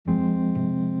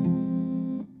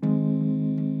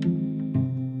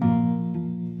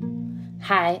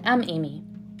Hi, I'm Amy,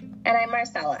 And I'm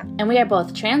Marcella. and we are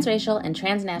both transracial and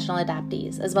transnational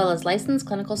adoptees, as well as licensed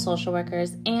clinical social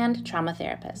workers and trauma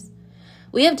therapists.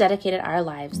 We have dedicated our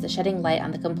lives to shedding light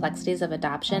on the complexities of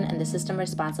adoption and the system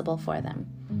responsible for them.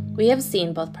 We have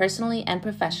seen both personally and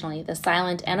professionally the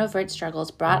silent and overt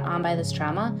struggles brought on by this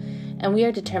trauma, and we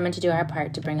are determined to do our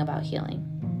part to bring about healing.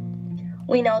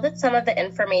 We know that some of the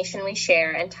information we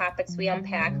share and topics we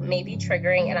unpack may be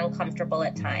triggering and uncomfortable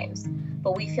at times,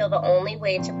 but we feel the only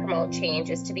way to promote change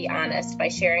is to be honest by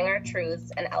sharing our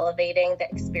truths and elevating the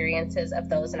experiences of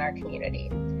those in our community.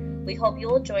 We hope you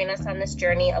will join us on this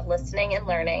journey of listening and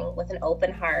learning with an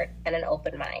open heart and an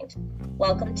open mind.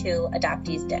 Welcome to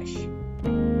Adoptee's Dish.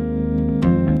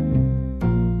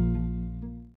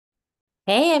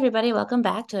 Hey everybody, welcome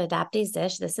back to Adoptee's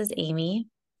Dish. This is Amy.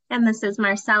 And this is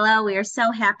Marcella. We are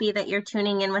so happy that you're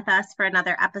tuning in with us for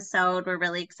another episode. We're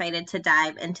really excited to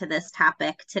dive into this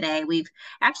topic today. We've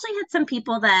actually had some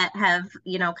people that have,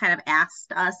 kind of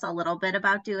asked us a little bit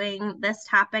about doing this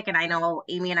topic. And I know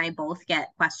Amy and I both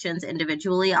get questions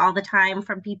individually all the time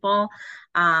from people.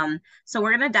 So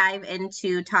we're going to dive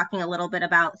into talking a little bit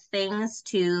about things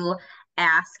to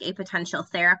ask a potential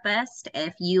therapist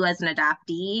if you as an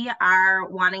adoptee are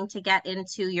wanting to get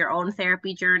into your own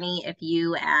therapy journey, if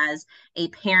you as a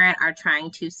parent are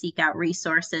trying to seek out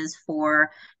resources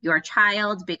for your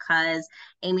child, because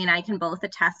Amy and I can both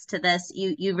attest to this.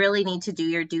 You really need to do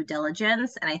your due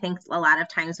diligence. And I think a lot of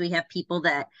times we have people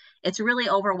that it's really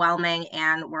overwhelming,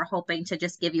 and we're hoping to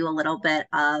just give you a little bit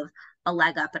of a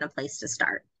leg up and a place to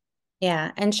start.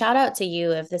 Yeah. And shout out to you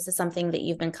if this is something that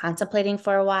you've been contemplating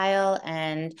for a while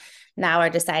and now are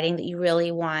deciding that you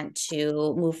really want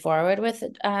to move forward with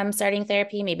starting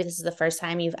therapy. Maybe this is the first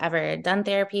time you've ever done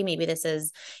therapy. Maybe this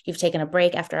is you've taken a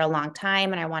break after a long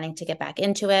time and are wanting to get back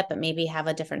into it, but maybe have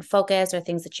a different focus or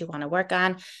things that you want to work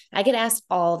on. I get asked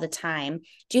all the time,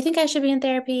 do you think I should be in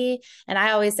therapy? And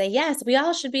I always say, yes, we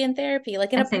all should be in therapy.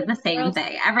 Like in I a say the perfect same world,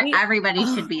 thing. we Everybody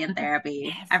should all be in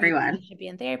therapy. everybody Everyone. should be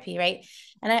in therapy, right?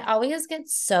 And I always get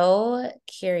so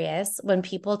curious when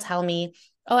people tell me,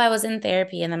 oh, I was in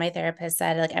therapy and then my therapist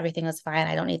said like everything was fine.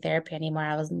 I don't need therapy anymore.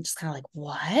 I was just kind of like,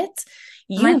 what? I'm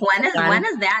You like, must when have is when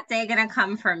gone, is that day gonna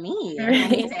come for me? I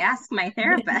need right? to ask my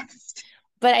therapist.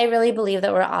 But I really believe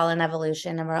that we're all in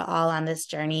evolution and we're all on this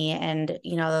journey. And,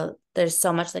 there's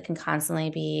so much that can constantly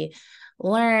be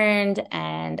learned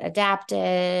and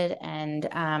adapted. And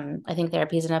I think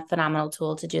therapy is a phenomenal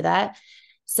tool to do that.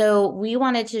 So we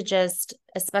wanted to just,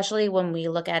 especially when we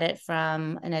look at it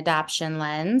from an adoption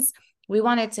lens, we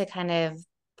wanted to kind of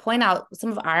point out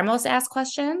some of our most asked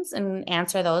questions and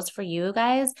answer those for you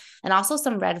guys, and also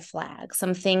some red flags,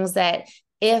 some things that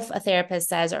if a therapist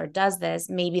says or does this,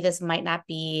 maybe this might not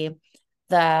be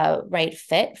the right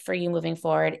fit for you moving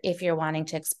forward if you're wanting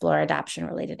to explore adoption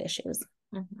related issues.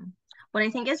 Mm-hmm. What I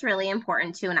think is really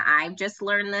important too, and I've just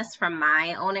learned this from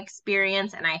my own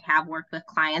experience, and I have worked with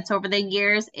clients over the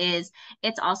years, is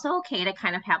it's also okay to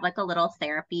kind of have like a little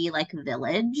therapy like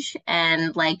village.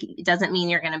 And like it doesn't mean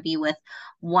you're going to be with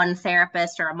one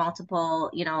therapist or a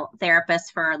multiple,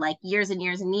 therapists for like years and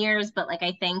years and years. But like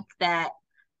I think that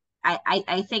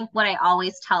I think what I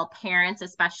always tell parents,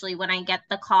 especially when I get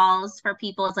the calls for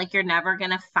people, is like you're never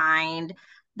going to find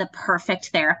the perfect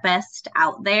therapist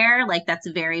out there. Like that's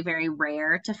very, very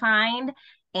rare to find.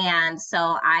 And so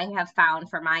I have found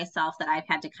for myself that I've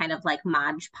had to kind of like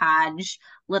Mod Podge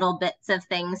little bits of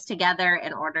things together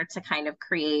in order to kind of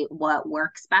create what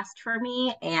works best for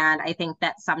me. And I think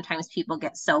that sometimes people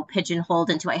get so pigeonholed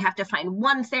into I have to find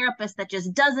one therapist that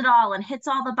just does it all and hits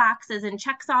all the boxes and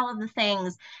checks all of the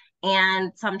things.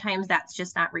 And sometimes that's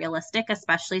just not realistic,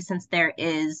 especially since there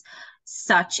is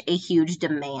such a huge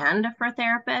demand for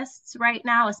therapists right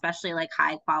now, especially like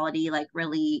high quality, like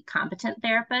really competent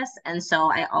therapists. And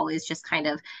so I always just kind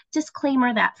of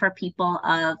disclaimer that for people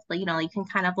of, you can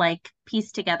kind of like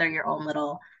piece together your own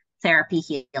little therapy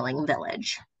healing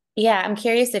village. Yeah, I'm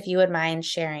curious if you would mind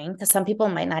sharing, because some people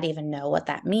might not even know what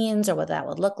that means or what that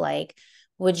would look like.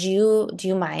 Do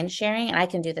you mind sharing? And I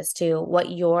can do this too, what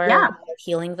your Yeah.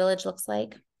 healing village looks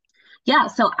like? Yeah,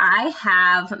 so I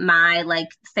have my like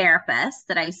therapist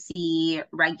that I see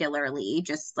regularly,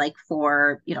 just like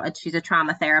for, she's a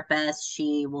trauma therapist.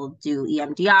 She will do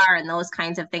EMDR and those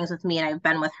kinds of things with me. And I've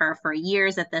been with her for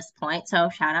years at this point. So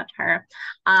shout out to her.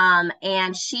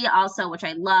 And she also, which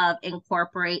I love,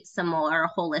 incorporates some more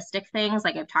holistic things.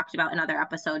 Like I've talked about in other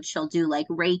episodes, she'll do like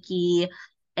Reiki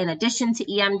in addition to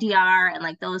EMDR and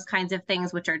like those kinds of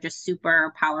things, which are just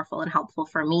super powerful and helpful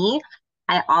for me.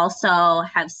 I also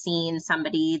have seen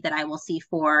somebody that I will see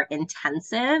for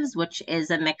intensives, which is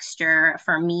a mixture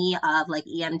for me of like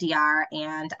EMDR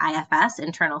and IFS,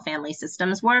 internal family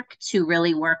systems work, to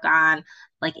really work on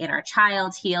like inner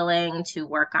child healing, to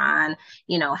work on,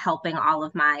 helping all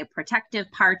of my protective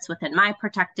parts within my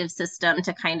protective system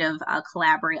to kind of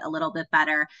collaborate a little bit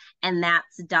better. And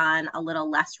that's done a little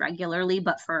less regularly,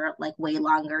 but for like way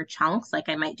longer chunks. Like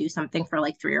I might do something for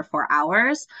like 3 or 4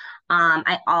 hours.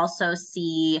 I also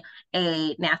see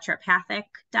a naturopathic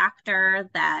doctor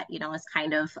that, is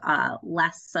kind of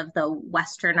less of the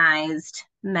westernized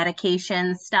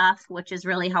medication stuff, which is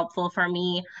really helpful for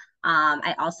me.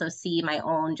 I also see my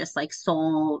own just like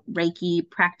soul Reiki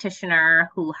practitioner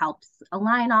who helps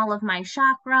align all of my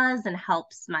chakras and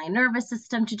helps my nervous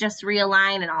system to just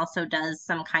realign, and also does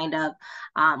some kind of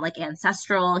like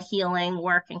ancestral healing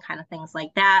work and kind of things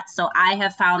like that. So I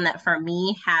have found that for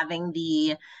me, having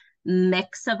the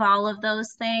mix of all of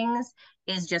those things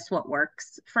is just what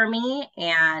works for me.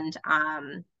 And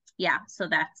yeah, so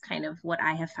that's kind of what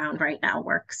I have found right now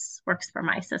works for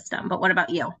my system. But what about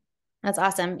you? That's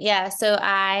awesome. Yeah. So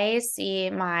I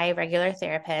see my regular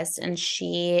therapist, and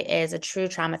she is a true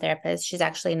trauma therapist. She's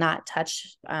actually not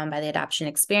touched by the adoption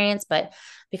experience, but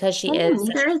because she Oh, is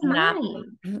such neither a is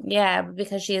mine. yeah,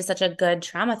 because she is such a good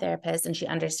trauma therapist and she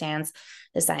understands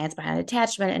the science behind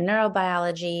attachment and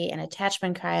neurobiology and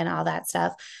attachment cry and all that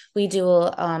stuff. We do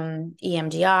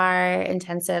EMDR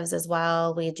intensives as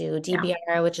well. We do Yeah.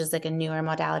 DBR, which is like a newer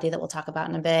modality that we'll talk about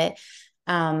in a bit.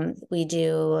 We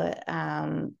do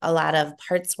a lot of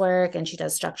parts work, and she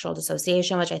does structural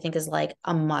dissociation, which I think is like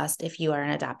a must if you are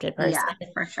an adopted person. Yeah,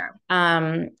 for sure.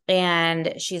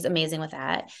 And she's amazing with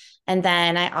that. And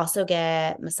then I also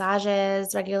get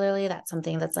massages regularly. That's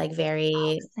something that's like Oh,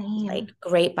 very like same.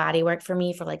 great body work for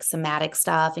me for like somatic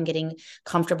stuff and getting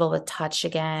comfortable with touch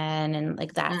again. And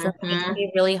like that for me can Mm-hmm.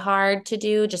 be really hard to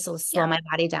do, just to slow Yeah. my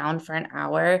body down for an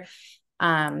hour.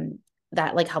 Um,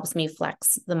 that like helps me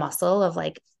flex the muscle of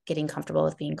like getting comfortable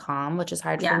with being calm, which is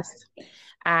hard for me. Yes.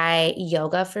 I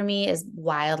yoga for me is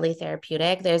wildly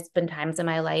therapeutic. There's been times in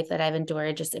my life that I've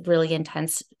endured just really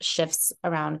intense shifts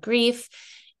around grief.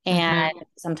 And Mm-hmm.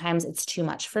 sometimes it's too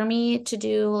much for me to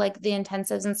do like the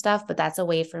intensives and stuff, but that's a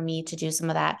way for me to do some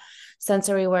of that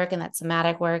sensory work and that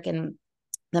somatic work and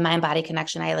the mind body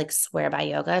connection. I like swear by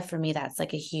yoga. For me, that's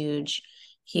like a Yeah.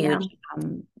 huge,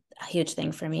 um, huge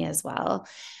thing for me as well.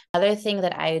 Other thing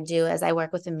that I do is I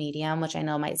work with a medium, which I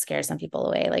know might scare some people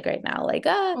away, like right now, like,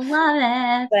 Love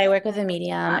it. but I work with a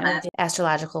medium Love and we it. do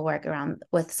astrological work around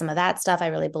with some of that stuff. I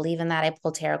really believe in that. I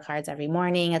pull tarot cards every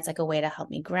morning. It's like a way to help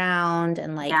me ground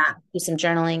and like Yeah. do some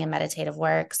journaling and meditative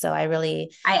work. So I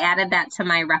really, I added that to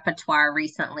my repertoire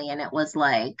recently, and it was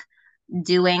like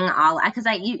doing all because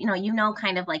I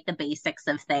kind of like the basics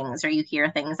of things, or you hear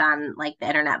things on like the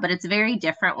internet, but it's very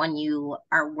different when you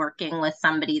are working with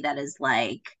somebody that is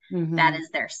like that mhm. is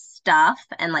their stuff,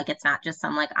 and like it's not just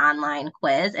some like online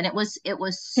quiz. And it was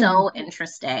so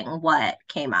interesting what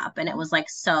came up, and it was like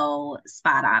so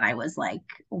spot on. I was like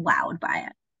wowed by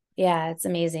it. Yeah, it's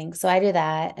amazing. So I do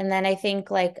that. And then I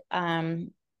think like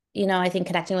I think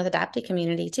connecting with adoptee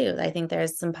community too. I think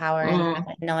there's some power in Mm,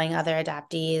 knowing other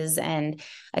adoptees and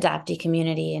adoptee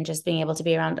community and just being able to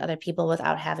be around other people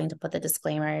without having to put the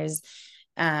disclaimers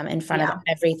in front of yeah.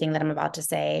 everything that I'm about to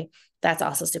say. That's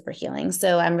also super healing.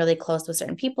 So I'm really close with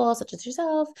certain people, such as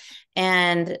yourself.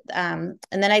 And then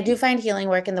I do find healing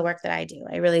work in the work that I do.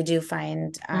 I really do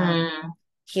find Mm,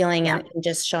 healing yeah. and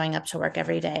just showing up to work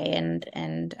every day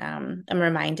and I'm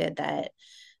reminded that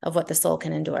of what the soul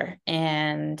can endure.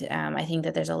 And I think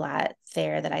that there's a lot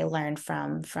there that I learned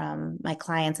from my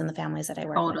clients and the families that I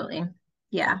work with. Totally. Yeah.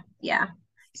 Yeah, yeah.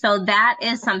 So that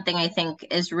is something I think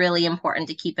is really important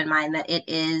to keep in mind, that it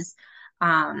is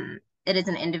an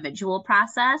individual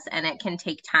process, and it can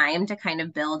take time to kind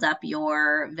of build up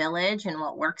your village and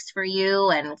what works for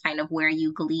you, and kind of where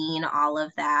you glean all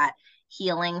of that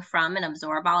healing from and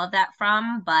absorb all of that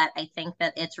from. But I think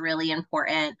that it's really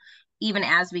important, even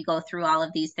as we go through all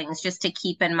of these things, just to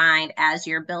keep in mind as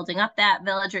you're building up that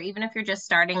village, or even if you're just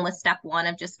starting with step one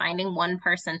of just finding one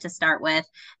person to start with,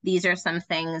 these are some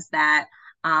things that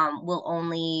will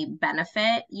only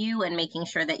benefit you, and making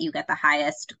sure that you get the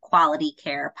highest quality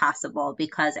care possible.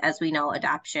 Because as we know,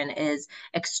 adoption is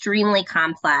extremely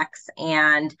complex,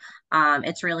 and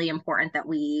it's really important that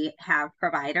we have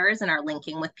providers and are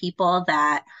linking with people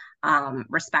that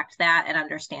respect that and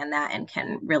understand that and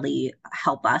can really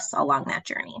help us along that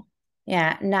journey.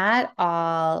 Yeah, not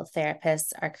all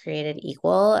therapists are created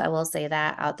equal. I will say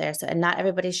that out there. So, and not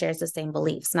everybody shares the same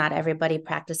beliefs. Not everybody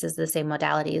practices the same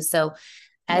modalities. So,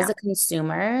 as Yeah. a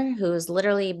consumer who's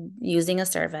literally using a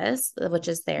service, which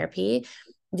is therapy,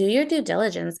 do your due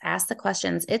diligence, ask the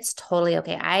questions. It's totally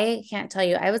okay. I can't tell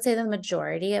you, I would say the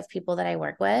majority of people that I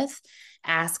work with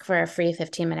ask for a free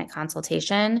 15-minute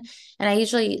consultation. And it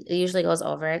usually goes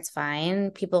over, it's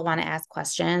fine. People want to ask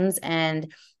questions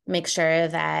and make sure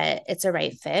that it's a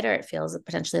right fit or it feels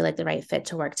potentially like the right fit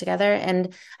to work together.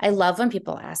 And I love when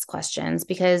people ask questions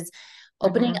because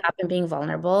opening Hmm. up and being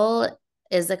vulnerable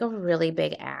is like a really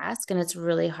big ask and it's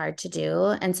really hard to do.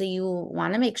 And so you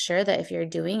want to make sure that if you're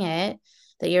doing it,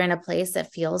 that you're in a place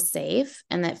that feels safe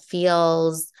and that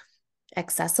feels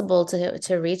accessible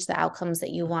to reach the outcomes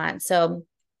that you want. So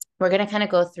we're going to kind of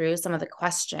go through some of the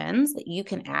questions that you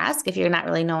can ask if you're not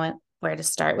really knowing where to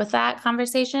start with that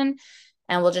conversation.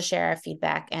 And we'll just share our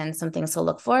feedback and some things to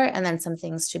look for and then some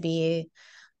things to be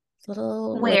a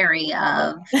little wary Wary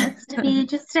of, of.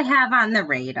 just to have on the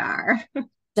radar.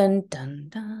 Dun dun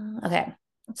dun. Okay.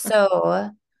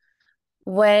 So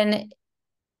when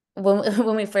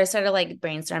when we first started like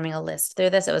brainstorming a list through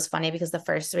this, it was funny because the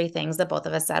first three things that both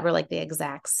of us said were like the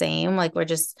exact same. Like we're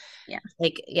just Yeah.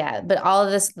 like, yeah, but all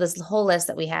of this whole list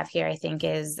that we have here, I think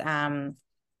is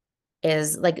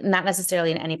like not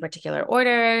necessarily in any particular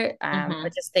order, Hmm.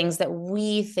 but just things that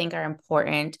we think are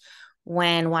important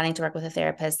when wanting to work with a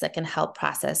therapist that can help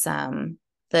process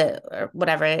the or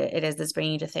whatever it is that's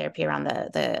bringing you to therapy around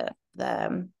the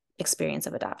experience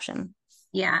of adoption.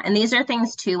 Yeah. And these are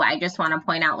things too, I just want to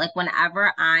point out, like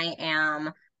whenever I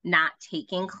am not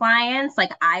taking clients,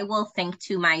 like I will think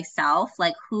to myself,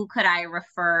 like, who could I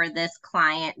refer this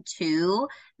client to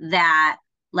that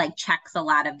like checks a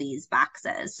lot of these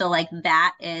boxes? So like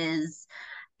that is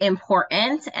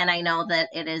important. And I know that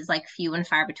it is like few and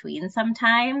far between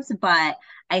sometimes, but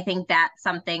I think that's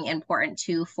something important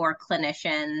too for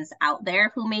clinicians out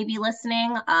there who may be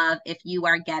listening of if you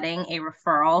are getting a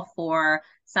referral for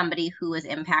somebody who is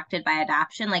impacted by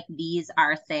adoption, like these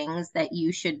are things that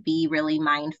you should be really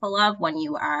mindful of when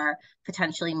you are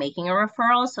potentially making a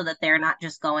referral so that they're not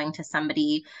just going to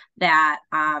somebody that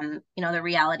the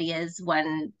reality is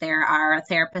when there are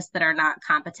therapists that are not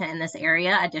competent in this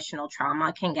area, additional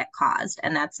trauma can get caused,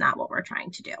 and that's not what we're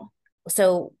trying to do.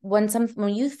 So when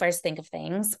you first think of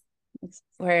things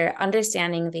for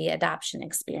understanding the adoption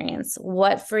experience,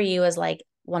 what for you is like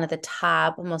one of the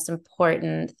top most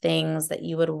important things that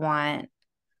you would want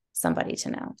somebody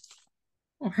to know?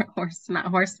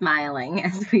 We're smiling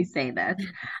as we say this.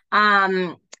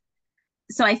 Um,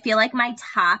 so I feel like my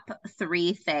top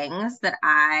three things that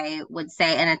I would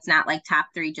say, and it's not like top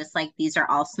three, just like these are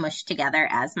all smushed together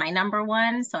as my number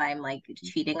one. So I'm like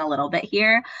cheating a little bit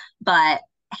here, but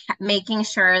making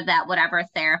sure that whatever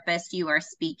therapist you are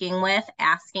speaking with,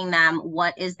 asking them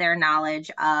what is their knowledge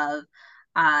of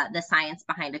the science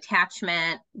behind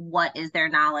attachment, what is their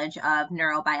knowledge of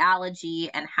neurobiology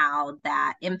and how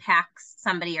that impacts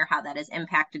somebody or how that is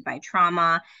impacted by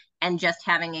trauma, and just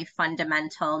having a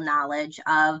fundamental knowledge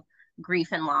of grief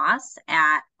and loss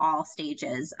at all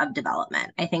stages of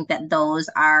development. I think that those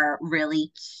are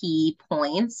really key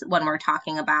points when we're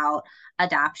talking about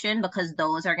adoption because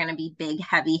those are going to be big,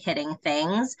 heavy hitting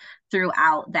things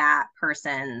throughout that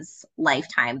person's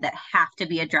lifetime that have to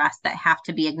be addressed, that have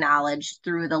to be acknowledged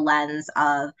through the lens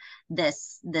of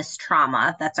this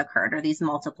trauma that's occurred or these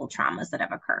multiple traumas that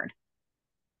have occurred.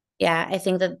 Yeah, I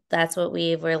think that that's what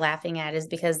we were laughing at is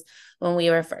because when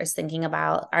we were first thinking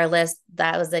about our list,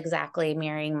 that was exactly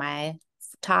mirroring my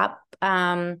top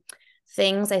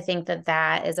things. I think that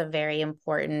that is a very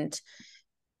important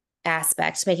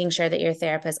aspect, making sure that your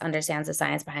therapist understands the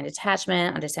science behind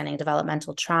attachment, understanding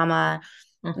developmental trauma,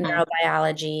 Mm-hmm.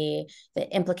 neurobiology,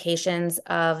 the implications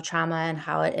of trauma and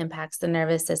how it impacts the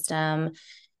nervous system.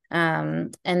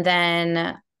 And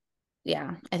then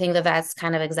yeah, I think that that's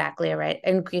kind of exactly right.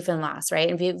 And grief and loss, right?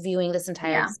 And viewing this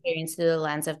entire Yeah. experience through the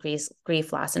lens of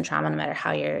grief, loss, and trauma, no matter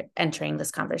how you're entering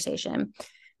this conversation.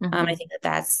 I Mm-hmm. think that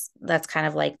that's kind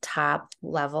of like top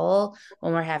level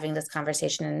when we're having this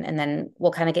conversation, and then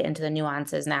we'll kind of get into the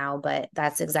nuances now. But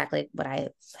that's exactly what I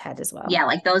had as well. Yeah,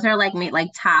 like those are like me like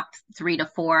top three to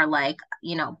four like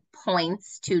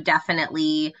points to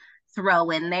definitely throw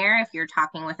in there if you're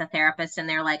talking with a therapist and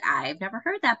they're like, I've never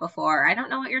heard that before. I don't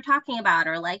know what you're talking about.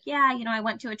 Or like, yeah, I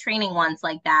went to a training once.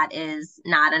 Like that is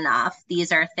not enough.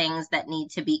 These are things that need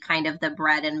to be kind of the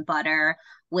bread and butter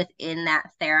within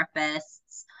that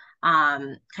therapist's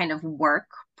kind of work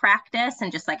practice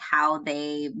and just like how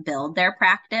they build their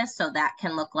practice. So that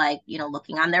can look like,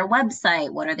 looking on their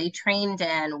website, what are they trained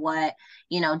in? What,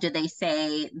 do they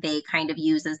say they kind of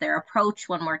use as their approach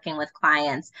when working with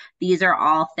clients? These are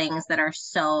all things that are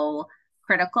so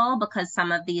critical because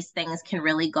some of these things can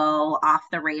really go off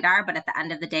the radar, but at the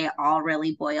end of the day, all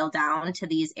really boil down to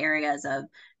these areas of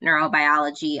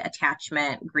neurobiology,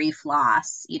 attachment, grief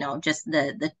loss, just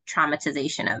the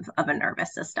traumatization of a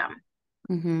nervous system.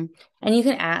 Mm-hmm. And you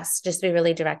can ask, just be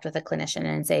really direct with a clinician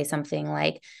and say something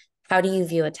like, how do you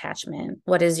view attachment?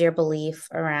 What is your belief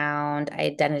around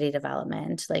identity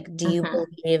development? Like, do you Mm-hmm.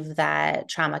 believe that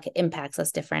trauma impacts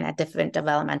us different at different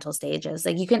developmental stages?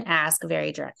 Like, you can ask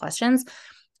very direct questions.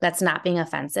 That's not being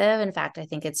offensive. In fact, I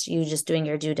think it's you just doing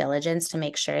your due diligence to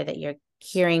make sure that you're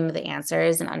hearing the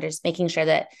answers and making sure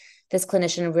that this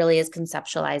clinician really is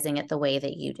conceptualizing it the way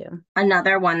that you do.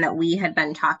 Another one that we had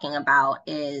been talking about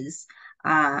is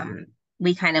um,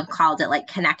 we kind of called it like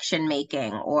connection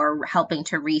making or helping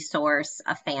to resource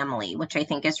a family, which I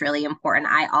think is really important.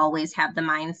 I always have the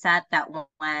mindset that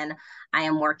when I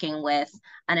am working with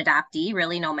an adoptee,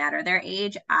 really no matter their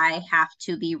age, I have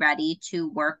to be ready to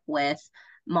work with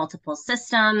multiple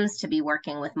systems, to be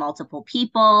working with multiple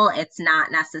people. It's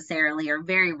not necessarily, or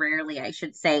very rarely, I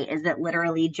should say, is it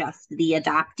literally just the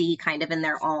adoptee kind of in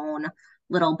their own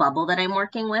little bubble that I'm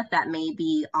working with. That may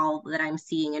be all that I'm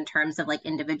seeing in terms of like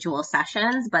individual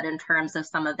sessions, but in terms of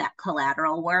some of that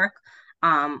collateral work,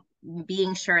 um,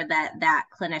 being sure that that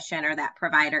clinician or that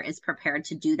provider is prepared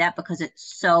to do that because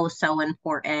it's so, so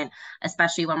important,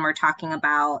 especially when we're talking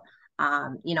about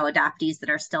adoptees that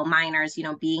are still minors,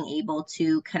 being able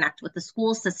to connect with the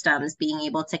school systems, being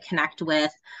able to connect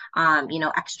with,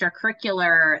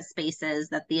 extracurricular spaces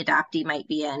that the adoptee might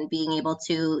be in, being able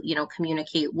to,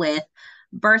 communicate with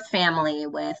birth family,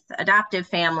 with adoptive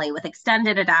family, with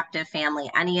extended adoptive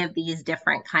family, any of these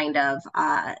different kind of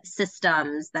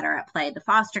systems that are at play, the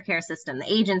foster care system, the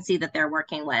agency that they're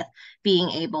working with, being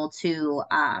able to,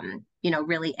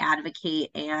 really advocate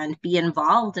and be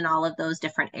involved in all of those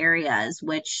different areas,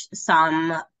 which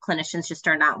some clinicians just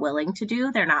are not willing to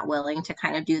do. They're not willing to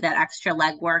kind of do that extra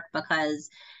legwork because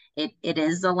it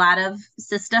is a lot of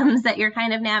systems that you're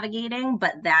kind of navigating,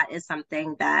 but that is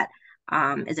something that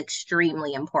is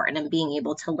extremely important, and being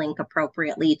able to link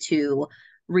appropriately to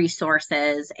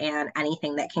resources and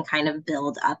anything that can kind of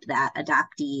build up that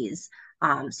adoptees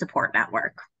support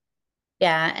network.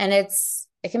 Yeah, and it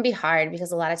can be hard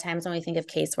because a lot of times when we think of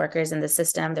caseworkers in the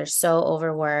system, they're so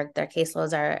overworked. Their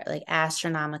caseloads are like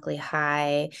astronomically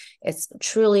high. It's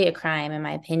truly a crime, in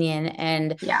my opinion.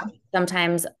 And Yeah.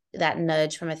 sometimes that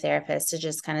nudge from a therapist to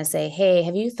just kind of say, hey,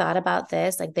 have you thought about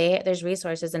this? Like there's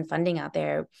resources and funding out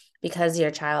there because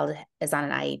your child is on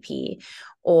an IEP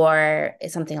or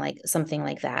something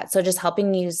like that. So just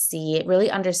helping you see, really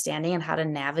understanding and how to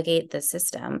navigate the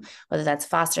system, whether that's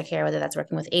foster care, whether that's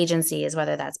working with agencies,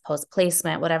 whether that's post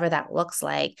placement, whatever that looks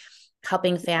like,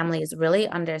 helping families really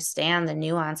understand the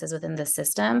nuances within the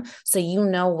system so you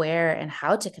know where and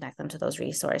how to connect them to those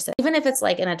resources. Even if it's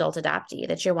like an adult adoptee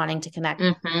that you're wanting to connect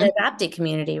Mm-hmm. the adoptee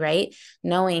community, right?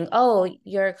 Knowing, oh,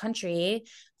 your country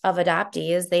of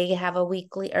adoptees, they have a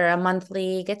weekly or a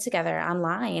monthly get together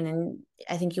online. And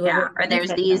I think you would Yeah, really or there's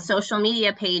benefit these them. social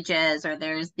media pages, or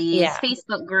there's these Yeah.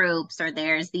 Facebook groups, or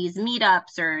there's these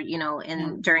meetups, or Yeah.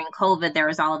 in during COVID there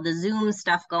was all of the Zoom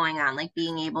stuff going on, like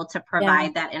being able to Yeah.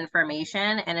 provide that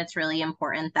information. And it's really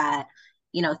important that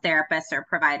therapists or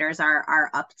providers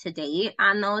are up to date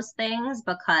on those things,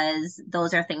 because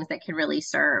those are things that can really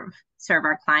serve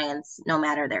our clients no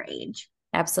matter their age.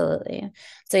 Absolutely.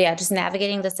 So yeah, just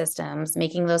navigating the systems,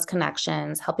 making those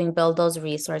connections, helping build those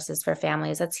resources for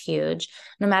families. That's huge.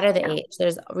 No matter the Yeah. age,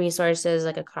 there's resources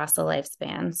like across the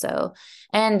lifespan. So,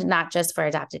 and not just for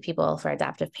adopted people, for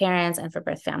adoptive parents and for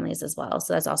birth families as well.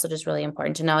 So that's also just really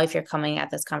important to know if you're coming at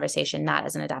this conversation not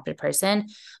as an adopted person,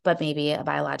 but maybe a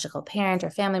biological parent or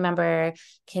family member,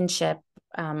 kinship,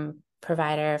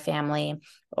 provider, family,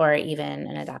 or even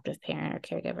an adoptive parent or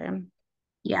caregiver.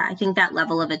 Yeah, I think that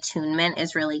level of attunement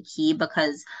is really key,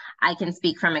 because I can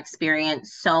speak from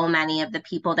experience. So many of the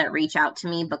people that reach out to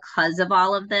me because of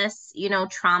all of this,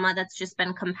 trauma that's just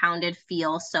been compounded,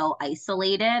 feel so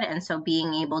isolated. And so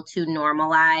being able to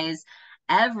normalize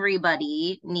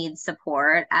everybody needs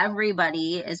support,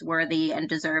 everybody is worthy and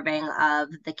deserving of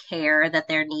the care that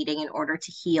they're needing in order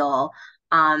to heal.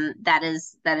 That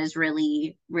is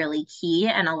really, really key.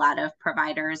 And a lot of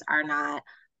providers are not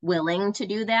willing to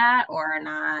do that, or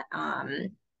not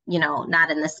not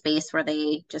in the space where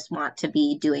they just want to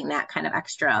be doing that kind of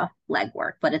extra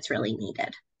legwork, but it's really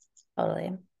needed.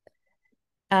 Totally.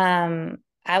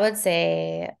 I would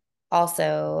say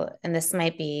also, and this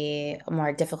might be a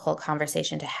more difficult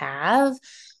conversation to have,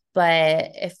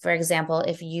 but if, for example,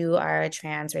 if you are a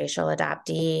transracial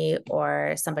adoptee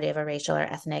or somebody of a racial or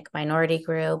ethnic minority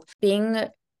group, being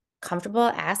comfortable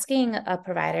asking a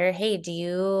provider, hey, do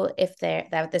you, if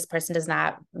that this person does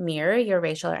not mirror your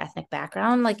racial or ethnic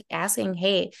background, like asking,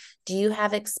 hey, do you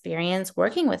have experience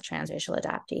working with transracial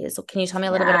adoptees? So can you tell me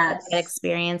a little bit about what that Yes.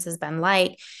 experience has been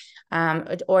like?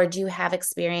 Or do you have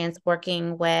experience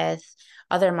working with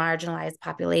other marginalized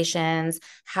populations?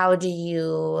 How do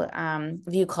you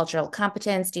view cultural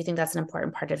competence? Do you think that's an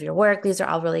important part of your work? These are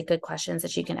all really good questions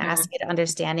that you can ask, Mhm. get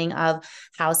understanding of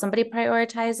how somebody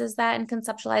prioritizes that and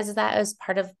conceptualizes that as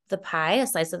part of the pie, a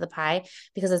slice of the pie,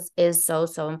 because it is so,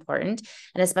 so important.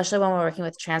 And especially when we're working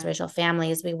with transracial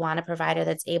families, we want a provider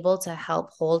that's able to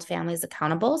help hold families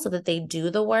accountable so that they do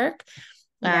the work,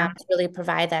 Yeah. to really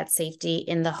provide that safety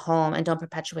in the home and don't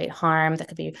perpetuate harm that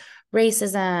could be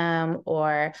racism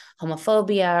or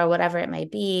homophobia or whatever it may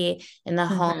be in the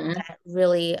home Hmm. that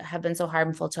really have been so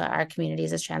harmful to our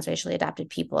communities as transracially adopted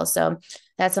people. So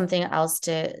that's something else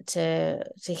to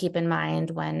keep in mind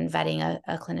when vetting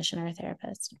a clinician or a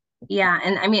therapist. Yeah,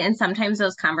 and I mean, and sometimes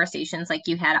those conversations like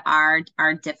you had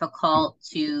are difficult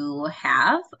to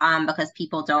have because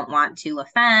people don't want to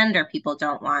offend or people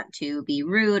don't want to be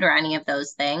rude or any of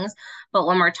those things. But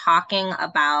when we're talking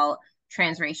about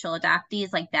transracial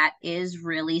adoptees, like that is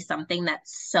really something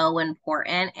that's so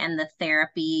important, and the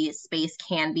therapy space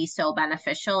can be so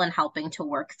beneficial in helping to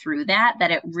work through that, that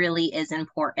it really is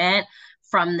important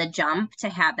from the jump to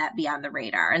have that be on the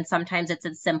radar. And sometimes it's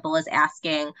as simple as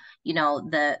asking,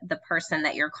 the person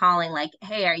that you're calling, like,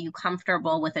 hey, are you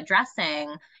comfortable with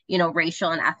addressing,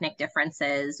 racial and ethnic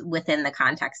differences within the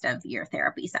context of your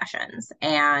therapy sessions,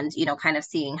 and kind of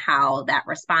seeing how that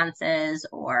response is.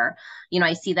 Or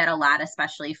I see that a lot,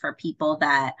 especially for people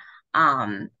that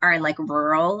are in like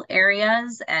rural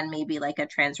areas, and maybe like a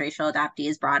transracial adoptee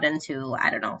is brought into, I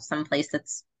don't know, some place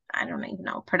that's, I don't even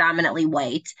know, predominantly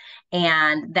white.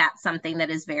 And that's something that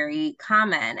is very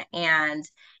common. And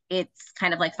it's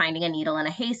kind of like finding a needle in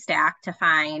a haystack to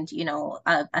find,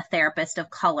 a therapist of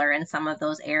color in some of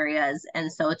those areas. And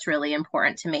so it's really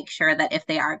important to make sure that if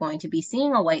they are going to be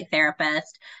seeing a white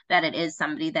therapist, that it is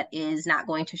somebody that is not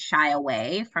going to shy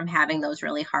away from having those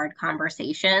really hard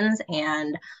conversations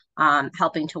and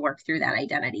helping to work through that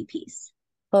identity piece.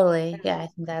 Totally. Yeah, I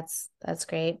think that's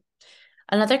great.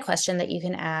 Another question that you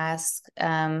can ask,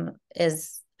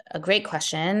 is a great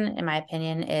question, in my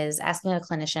opinion, is asking a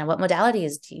clinician, what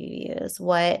modalities do you use?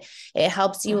 What it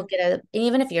helps you get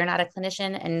even if you're not a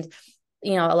clinician, and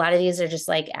a lot of these are just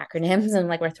like acronyms and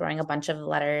like we're throwing a bunch of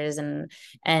letters and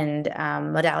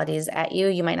modalities at you.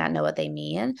 You might not know what they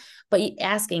mean, but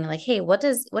asking like, hey, what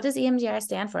does EMDR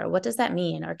stand for? What does that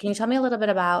mean? Or can you tell me a little bit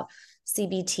about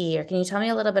CBT, or can you tell me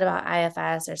a little bit about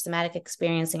IFS or somatic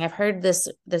experiencing? I've heard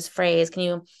this phrase. Can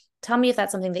you tell me if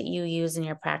that's something that you use in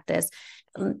your practice?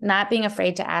 Not being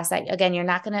afraid to ask that. Again, you're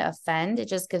not going to offend. It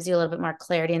just gives you a little bit more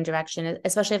clarity and direction,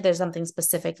 especially if there's something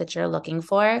specific that you're looking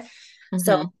for.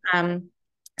 So, Mm-hmm.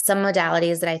 some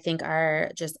modalities that I think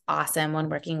are just awesome when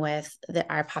working with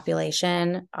our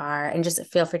population are, and just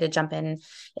feel free to jump in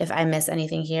if I miss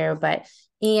anything here, but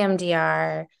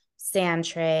EMDR, sand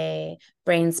tray,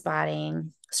 brain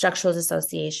spotting, structural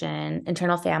dissociation,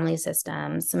 internal family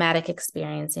systems, somatic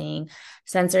experiencing,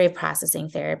 sensory processing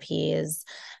therapies,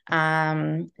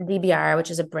 DBR,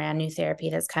 which is a brand new therapy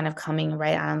that's kind of coming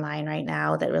right online right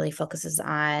now that really focuses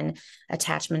on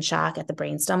attachment shock at the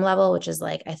brainstem level, which is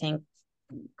like, I think,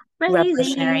 Crazy.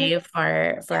 revolutionary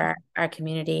for Yeah. our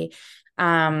community.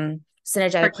 For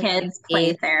Synergetic kids,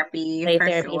 play therapy play for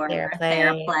therapy, sure. theraplay.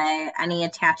 Theraplay, any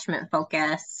attachment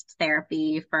focused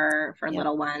therapy for Yep.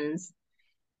 little ones.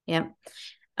 Yep.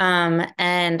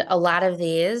 And a lot of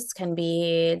these can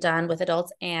be done with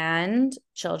adults and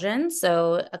children.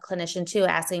 So a clinician too,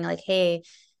 asking like, hey,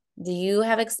 do you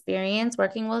have experience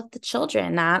working with the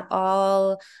children? Not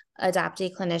all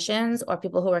adoptee clinicians or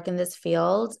people who work in this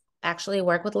field actually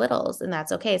work with littles, and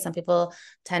that's okay. Some people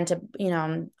tend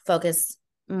to, focus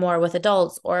more with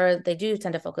adults, or they do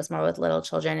tend to focus more with little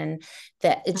children. And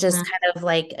that it's just Hmm. kind of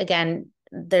like, again,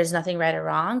 there's nothing right or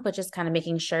wrong, but just kind of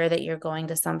making sure that you're going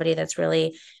to somebody that's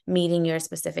really meeting your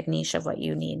specific niche of what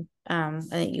you need, and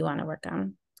that you want to work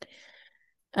on.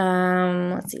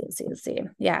 Let's see.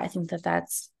 Yeah, I think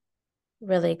that's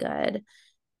really good.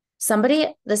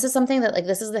 This is something that, like,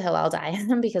 this is the hill I'll die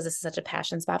on because this is such a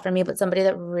passion spot for me, but somebody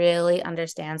that really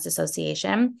understands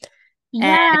dissociation. And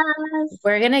Yes.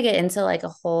 we're going to get into like a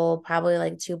whole, probably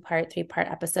like 2-part, 3-part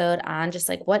episode on just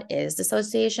like what is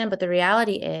dissociation. But the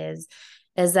reality is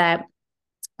that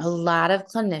a lot of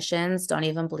clinicians don't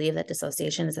even believe that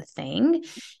dissociation is a thing.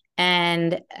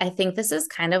 And I think this is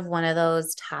kind of one of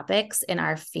those topics in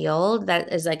our field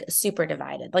that is like super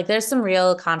divided. Like there's some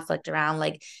real conflict around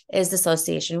like, is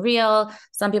dissociation real?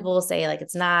 Some people will say like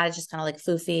it's not, it's just kind of like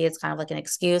foofy, it's kind of like an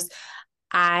excuse.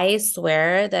 I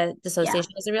swear that Yeah.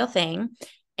 dissociation is a real thing.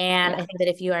 And I Yeah. think that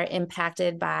if you are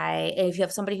impacted by, if you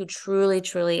have somebody who truly,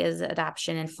 truly is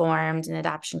adoption informed and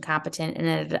adoption competent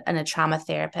and a trauma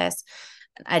therapist,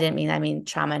 I mean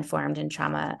trauma informed and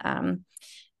trauma.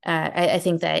 I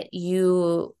think that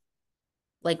you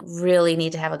like really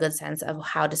need to have a good sense of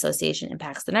how dissociation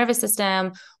impacts the nervous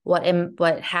system, what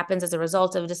happens as a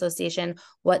result of dissociation,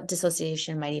 what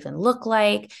dissociation might even look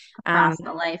like. Across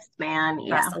the lifespan.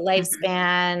 Across Yeah. the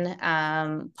Mhm.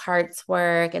 lifespan, parts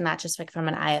work, and not just like from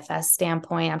an IFS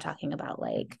standpoint. I'm talking about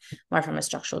like more from a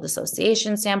structural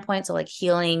dissociation standpoint. So like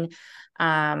healing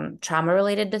trauma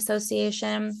related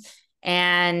dissociation.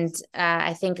 And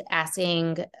I think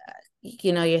asking,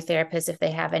 your therapist if they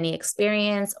have any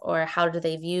experience or how do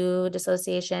they view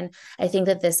dissociation. I think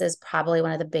that this is probably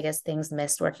one of the biggest things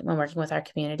missed when working with our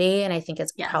community. And I think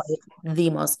it's probably Yes.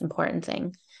 the most important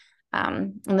thing.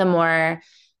 And the more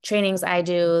trainings I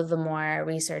do, the more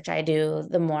research I do,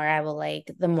 the more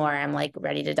I'm like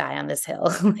ready to die on this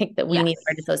hill, like that we need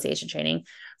our Yes. dissociation training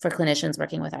for clinicians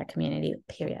working with our community,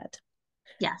 period.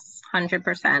 Yes,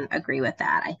 100% agree with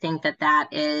that. I think that that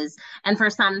is, and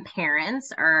for some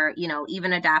parents or,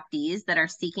 even adoptees that are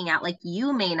seeking out, like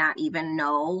you may not even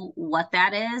know what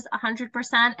that is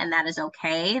 100%, and that is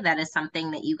okay. That is something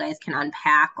that you guys can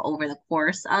unpack over the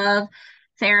course of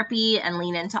therapy and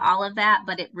lean into all of that.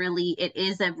 But it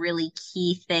is a really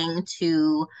key thing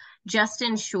to just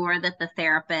ensure that the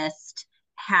therapist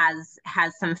has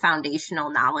some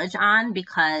foundational knowledge on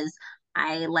because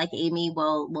I like Amy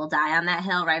will die on that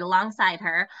hill right alongside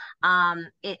her.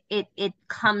 It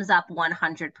comes up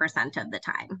 100% of the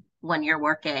time when you're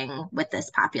working with this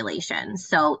population.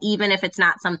 So even if it's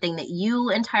not something that you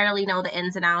entirely know the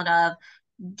ins and out of,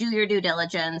 do your due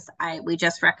diligence. We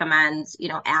just recommend,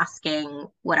 asking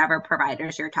whatever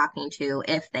providers you're talking to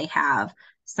if they have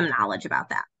some knowledge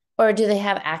about that. Or do they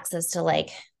have access to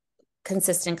like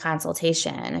consistent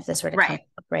consultation if this were to come Right.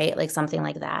 up, right? Like something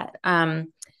like that.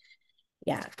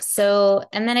 Yeah. So,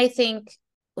 and then I think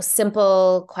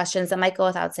simple questions that might go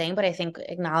without saying, but I think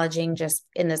acknowledging just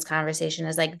in this conversation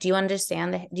is like, do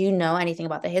you know anything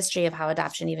about the history of how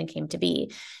adoption even came to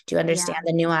be? Do you understand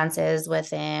Yeah. the nuances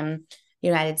within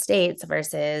United States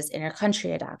versus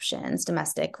intercountry adoptions,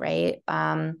 domestic, right?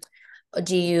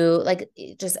 Do you like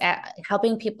just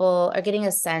helping people or getting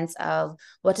a sense of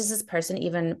what does this person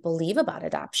even believe about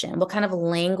adoption? What kind of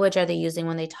language are they using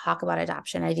when they talk about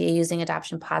adoption? Are they using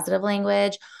adoption positive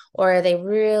language, or are they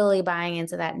really buying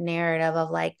into that narrative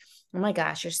of like, oh my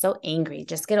gosh, you're so angry,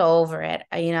 just get over it?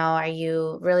 Are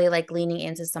you really like leaning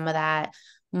into some of that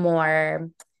more,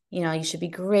 you should be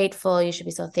grateful, you should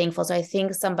be so thankful. So I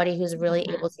think somebody who's really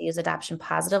able Mhm. to use adoption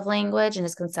positive language and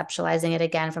is conceptualizing it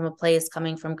again from a place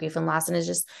coming from grief and loss and is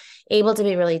just able to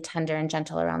be really tender and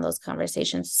gentle around those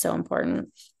conversations is so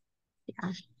important.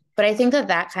 Yeah. But I think that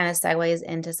that kind of segues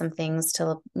into some things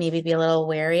to maybe be a little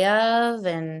wary of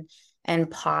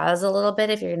and pause a little bit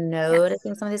if you're Yes.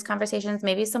 noticing some of these conversations,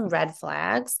 maybe some red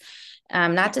flags.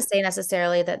 Not Yeah. to say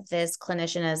necessarily that this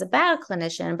clinician is a bad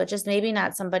clinician, but just maybe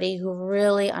not somebody who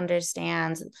really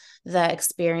understands the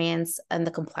experience and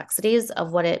the complexities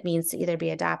of what it means to either be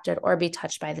adopted or be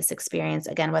touched by this experience.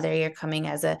 Again, whether you're coming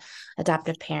as a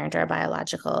adoptive parent or a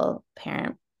biological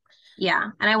parent. Yeah.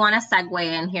 And I want to segue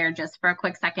in here just for a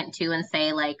quick second too and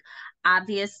say like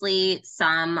obviously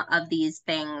some of these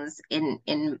things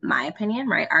in my opinion,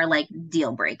 right, are like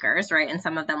deal breakers, right? And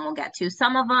some of them we'll get to.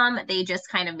 Some of them they just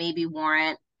kind of maybe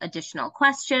warrant additional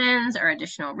questions or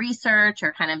additional research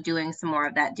or kind of doing some more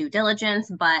of that due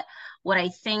diligence, but what I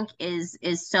think is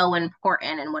so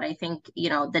important and what I think,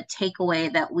 the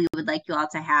takeaway that we would like you all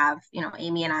to have,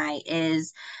 Amy and I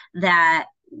is that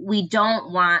we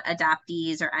don't want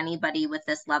adoptees or anybody with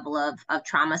this level of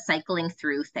trauma cycling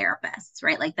through therapists,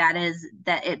 right? Like that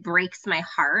it breaks my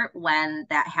heart when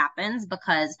that happens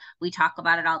because we talk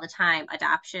about it all the time.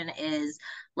 Adoption is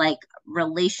like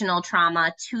relational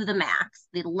trauma to the max.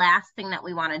 The last thing that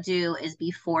we want to do is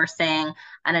be forcing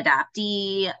an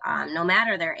adoptee, no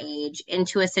matter their age, engage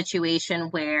into a situation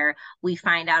where we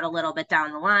find out a little bit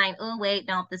down the line, oh, wait,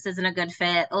 no, this isn't a good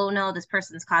fit. Oh, no, this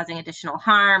person's causing additional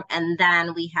harm. And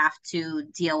then we have to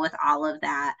deal with all of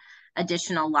that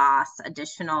additional loss,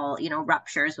 additional,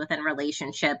 ruptures within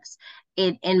relationships.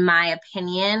 In my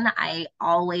opinion, I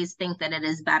always think that it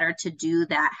is better to do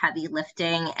that heavy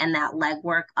lifting and that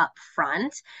legwork up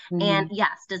front. And Mhm.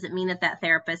 yes, does it mean that that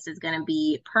therapist is going to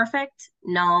be perfect?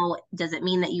 No. Does it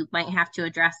mean that you might have to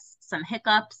address some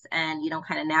hiccups and,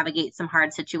 kind of navigate some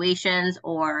hard situations,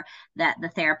 or that the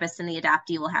therapist and the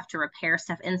adoptee will have to repair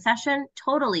stuff in session?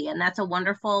 Totally. And that's a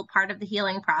wonderful part of the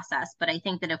healing process. But I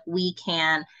think that if we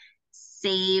can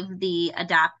save the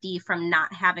adoptee from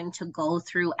not having to go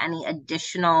through any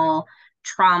additional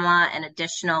trauma and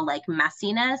additional like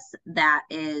messiness, that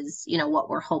is, what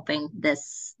we're hoping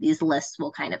these lists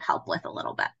will kind of help with a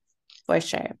little bit. For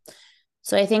sure.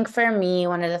 So I think for me,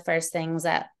 one of the first things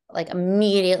that like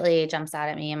immediately jumps out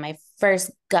at me and my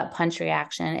first gut punch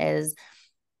reaction is,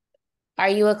 are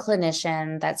you a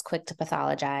clinician that's quick to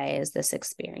pathologize this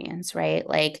experience, right?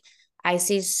 Like I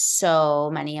see so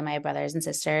many of my brothers and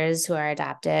sisters who are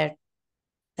adopted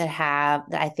that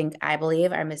I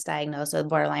believe are misdiagnosed with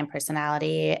borderline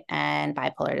personality and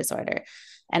bipolar disorder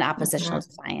and oppositional Mhm.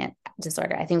 defiant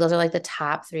disorder. I think those are like the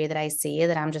top three that I see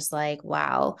that I'm just like,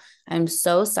 wow, I'm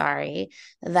so sorry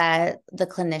that the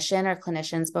clinician or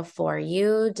clinicians before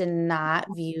you did not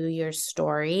view your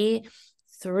story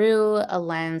through a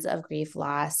lens of grief,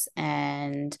 loss,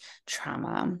 and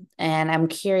trauma. And I'm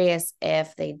curious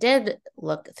if they did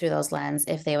look through those lenses,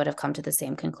 if they would have come to the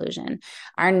same conclusion.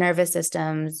 Our nervous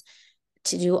systems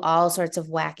to do all sorts of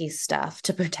wacky stuff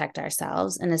to protect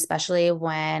ourselves. And especially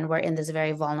when we're in this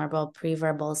very vulnerable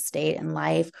pre-verbal state in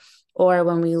life, or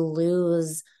when we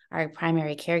lose our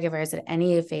primary caregivers at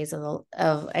any phase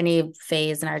of any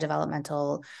phase in our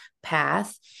developmental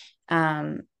path,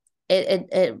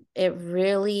 it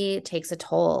really takes a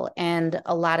toll, and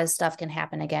a lot of stuff can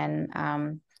happen again.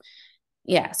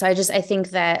 Yeah. So I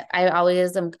think that I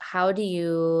always am, how do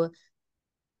you,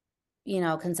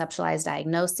 conceptualize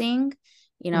diagnosing?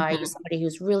 Are you Mhm. somebody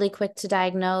who's really quick to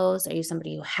diagnose? Are you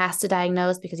somebody who has to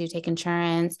diagnose because you take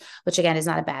insurance, which again is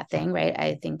not a bad thing, right?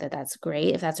 I think that that's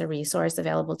great if that's a resource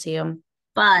available to you.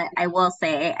 But I will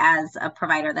say, as a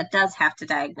provider that does have to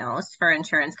diagnose for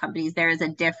insurance companies, there is a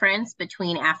difference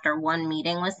between after one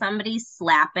meeting with somebody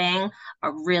slapping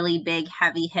a really big,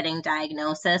 heavy hitting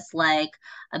diagnosis like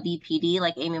a BPD,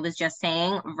 like Amy was just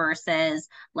saying, versus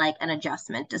like an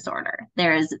adjustment disorder.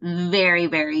 There's very,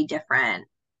 very different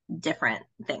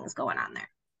things going on there.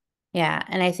 Yeah.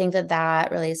 And I think that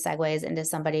that really segues into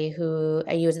somebody who,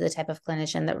 are you the type of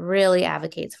clinician that really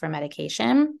advocates for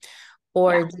medication?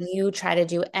 Or do Yes. you try to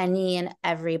do any and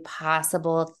every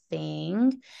possible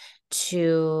thing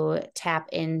to tap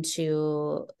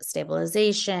into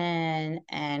stabilization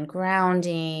and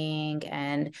grounding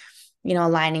and,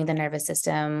 aligning the nervous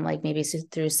system, like maybe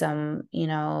through some,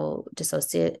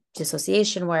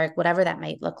 dissociation work, whatever that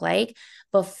might look like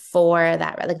before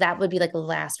that, like that would be like a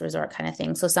last resort kind of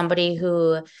thing. So somebody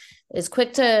who is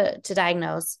quick to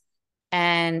diagnose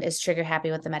and is trigger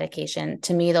happy with the medication.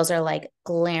 To me, those are like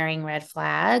glaring red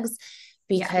flags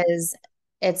Yeah. because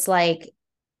it's like,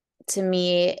 to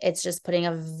me, it's just putting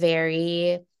a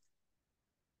very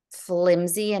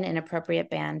flimsy and inappropriate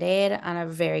band aid on a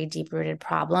very deep rooted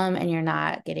problem. And you're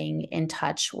not getting in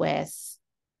touch with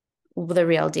the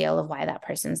real deal of why that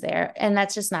person's there. And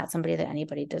that's just not somebody that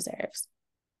anybody deserves.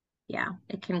 Yeah.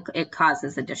 It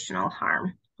causes additional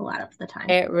harm a lot of the time.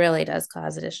 It really does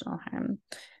cause additional harm.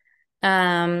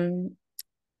 Um,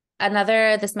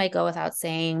 this might go without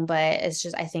saying, but it's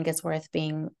just, I think it's worth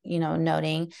being,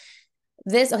 noting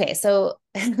this. Okay. So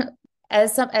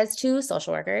as two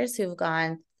social workers who've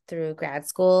gone through grad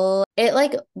school, it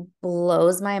like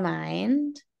blows my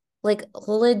mind, like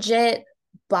legit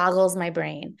boggles my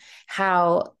brain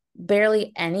how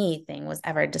barely anything was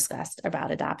ever discussed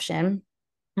about adoption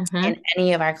in Hmm.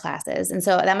 any of our classes. And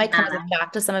so that might come as a Nada.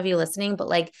 shock to some of you listening, but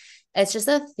like it's just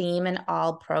a theme in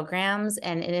all programs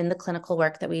and in the clinical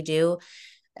work that we do,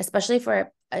 especially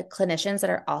for clinicians that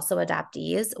are also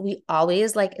adoptees. We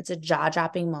always like, it's a jaw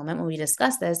dropping moment when we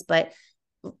discuss this, but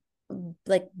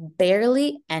like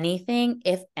barely anything,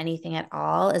 if anything at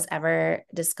all, is ever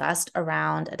discussed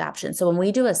around adoption. So when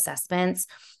we do assessments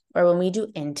or when we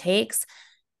do intakes,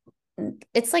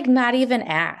 it's like not even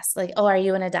asked like, oh, are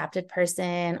you an adopted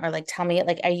person, or like tell me,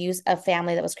 like, are you a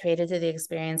family that was created through the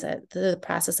experience through the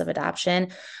process of adoption?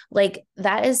 Like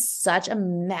that is such a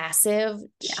massive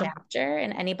Yeah. chapter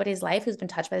in anybody's life who's been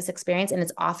touched by this experience, and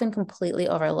it's often completely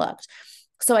overlooked.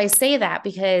 So I say that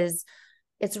because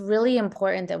it's really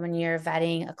important that when you're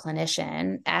vetting a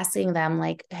clinician, asking them,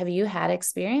 like, have you had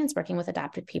experience working with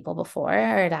adopted people before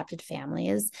or adopted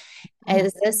families?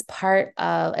 Is this part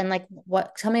of, and like,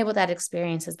 what, tell me what that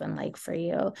experience has been like for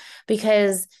you?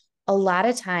 Because a lot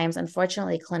of times,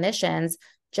 unfortunately, clinicians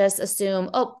just assume,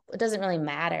 oh, it doesn't really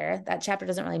matter. That chapter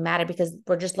doesn't really matter because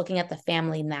we're just looking at the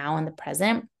family now in the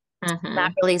present, not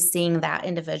Mm-hmm. really seeing that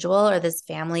individual or this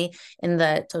family in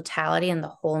the totality and the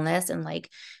wholeness and like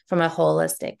from a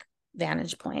holistic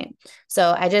vantage point.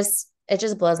 So it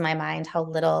just blows my mind how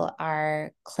little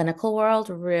our clinical world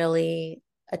really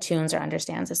attunes or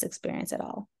understands this experience at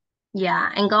all.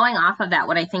 Yeah, and going off of that,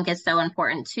 what I think is so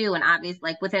important too, and obviously,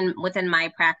 like within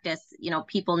my practice,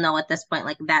 people know at this point,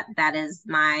 like that is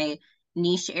my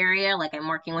niche area. Like I'm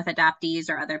working with adoptees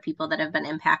or other people that have been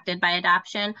impacted by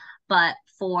adoption. But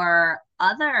for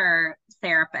other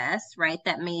therapists, right,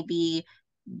 that maybe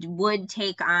would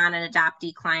take on an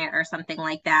adoptee client or something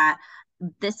like that,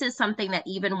 this is something that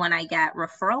even when I get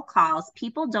referral calls,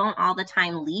 people don't all the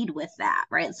time lead with that,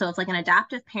 right? So if like an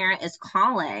adoptive parent is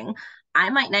calling, I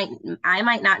might not I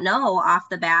might not know off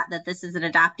the bat that this is an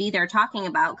adoptee they're talking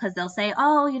about because they'll say,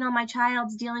 "Oh, my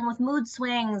child's dealing with mood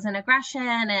swings and aggression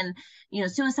and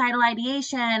suicidal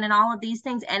ideation and all of these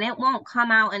things," and it won't come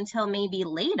out until maybe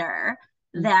later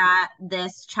that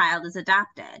this child is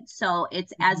adopted. So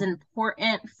it's as Mhm.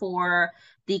 important for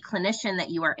the clinician that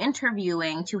you are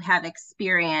interviewing to have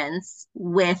experience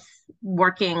with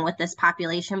working with this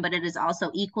population, but it is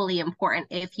also equally important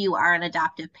if you are an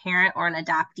adoptive parent or an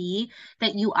adoptee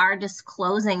that you are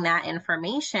disclosing that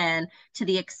information to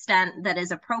the extent that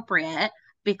is appropriate,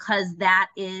 because that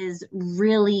is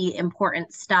really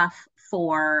important stuff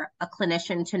for a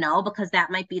clinician to know, because that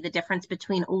might be the difference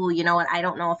between, oh, you know what, I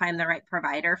don't know if I'm the right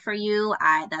provider for you.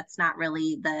 That's not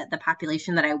really the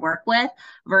population that I work with,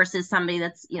 versus somebody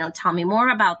that's, tell me more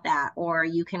about that. Or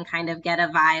you can kind of get a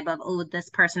vibe of, oh, this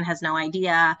person has no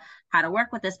idea how to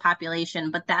work with this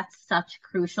population. But that's such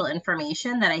crucial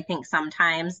information that I think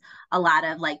sometimes a lot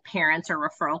of like parents or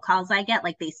referral calls I get,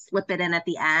 like they slip it in at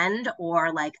the end,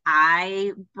 or like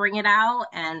I bring it out.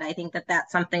 And I think that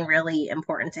that's something really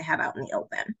important to have out in the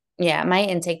open. Yeah, my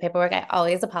intake paperwork, I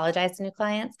always apologize to new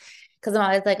clients because I'm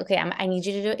always like, okay, I need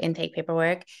you to do intake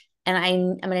paperwork. And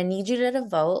I'm going to need you to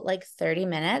devote like 30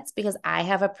 minutes because I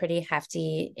have a pretty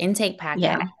hefty intake packet. I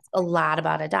Yeah. ask a lot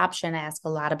about adoption. I ask a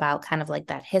lot about kind of like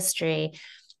that history.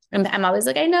 And I'm always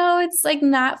like, I know it's like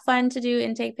not fun to do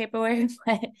intake paperwork,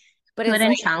 but Do it it's in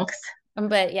like, chunks.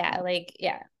 but yeah, like,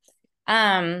 yeah.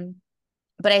 Um,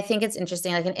 but I think it's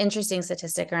interesting, like an interesting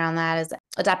statistic around that is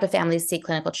adoptive families seek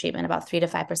clinical treatment about 3 to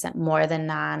 5% more than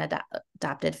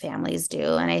non-adopted families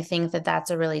do. And I think that that's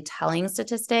a really telling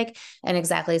statistic and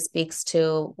exactly speaks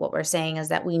to what we're saying is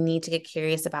that we need to get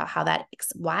curious about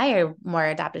why are more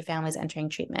adopted families entering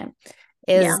treatment?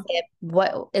 Yeah.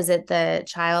 Is it the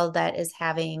child that is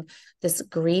having this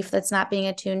grief that's not being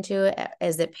attuned to?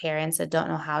 Is it parents that don't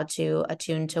know how to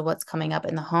attune to what's coming up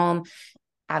in the home?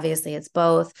 Obviously it's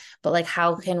both, but like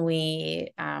how can we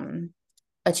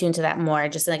attune to that more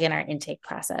just like in our intake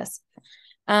process.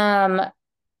 um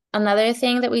Another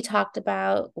thing that we talked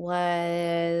about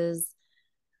was,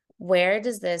 where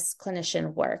does this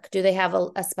clinician work? Do they have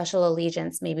a special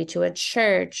allegiance maybe to a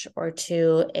church or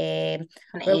to a An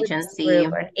religious agency.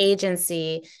 group or an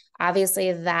agency?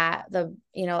 Obviously that the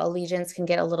allegiance can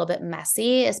get a little bit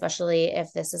messy, especially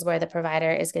if this is where the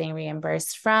provider is getting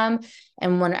reimbursed from.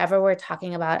 And whenever we're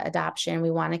talking about adoption,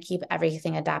 we want to keep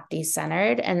everything adoptee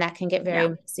centered, and that can get very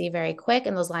Yeah. messy very quick,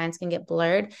 and those lines can get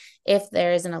blurred if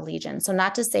there is an allegiance. So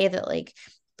not to say that like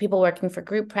people working for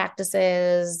group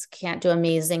practices can't do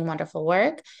amazing, wonderful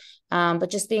work. But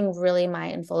just being really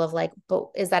mindful of like, but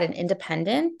is that an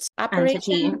independent Entity.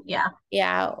 operation? Yeah.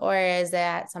 Yeah. Or is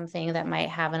that something that might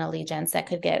have an allegiance that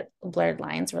could get blurred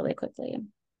lines really quickly?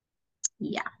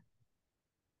 Yeah.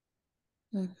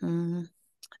 Mm-hmm.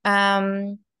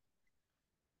 Um,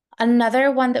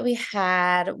 Another one that we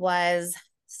had was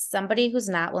somebody who's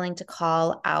not willing to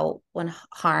call out when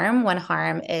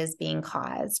harm is being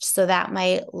caused. So that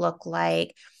might look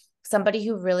like somebody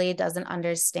who really doesn't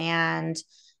understand,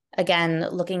 again,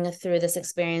 looking through this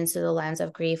experience through the lens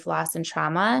of grief, loss, and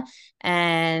trauma,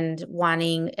 and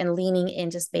wanting and leaning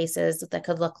into spaces that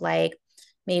could look like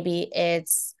maybe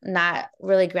it's not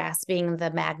really grasping the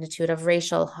magnitude of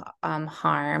racial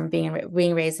harm,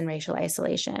 being raised in racial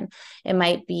isolation. It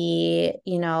might be,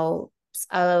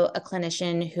 a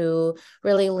clinician who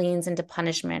really leans into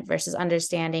punishment versus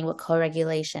understanding what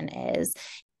co-regulation is.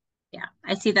 Yeah,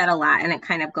 I see that a lot. And it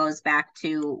kind of goes back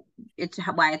to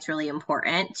why it's really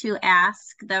important to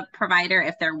ask the provider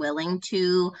if they're willing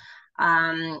to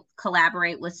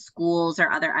collaborate with schools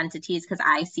or other entities because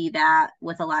I see that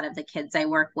with a lot of the kids I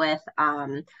work with.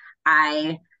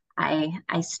 I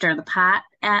I stir the pot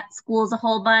at schools a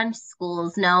whole bunch.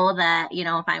 Schools know that, you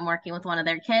know, if I'm working with one of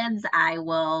their kids, I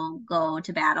will go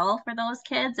to battle for those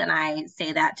kids. And I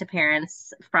say that to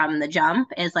parents from the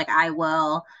jump is like I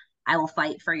will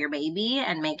fight for your baby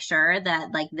and make sure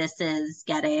that like this is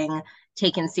getting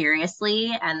taken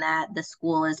seriously and that the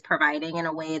school is providing in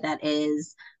a way that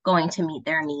is going to meet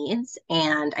their needs.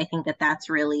 And I think that that's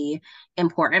really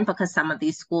important because some of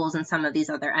these schools and some of these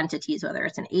other entities, whether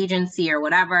it's an agency or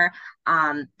whatever,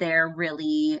 they're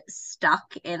really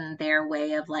stuck in their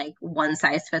way of like one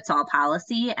size fits all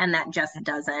policy, and that just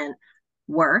doesn't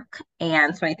work.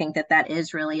 And so I think that that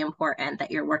is really important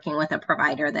that you're working with a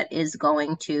provider that is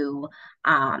going to,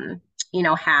 you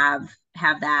know, have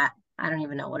that. I don't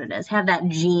even know what it is, have that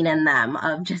gene in them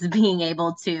of just being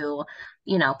able to,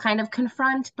 you know, kind of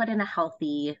confront, but in a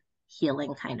healthy,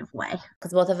 healing kind of way.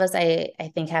 Because both of us, I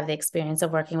think, have the experience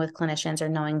of working with clinicians or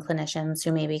knowing clinicians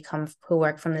who maybe who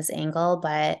work from this angle.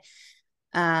 But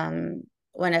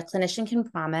when a clinician can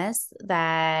promise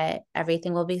that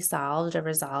everything will be solved or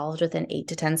resolved within 8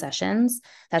 to 10 sessions,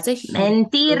 that's a huge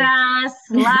Mentiras,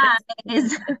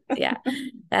 lies. yeah,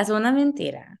 that's una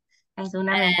mentira. Es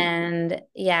una mentira. And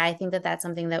yeah, I think that that's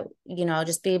something that, you know,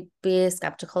 just be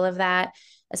skeptical of that,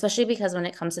 especially because when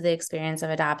it comes to the experience of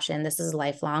adoption, this is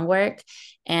lifelong work.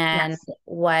 And Yes.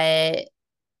 what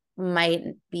might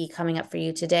be coming up for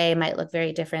you today might look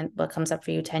very different what comes up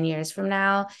for you 10 years from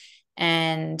now.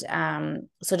 And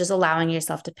so just allowing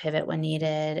yourself to pivot when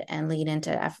needed and lean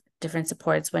into different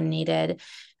supports when needed.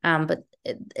 But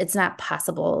it's not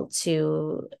possible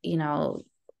to, you know,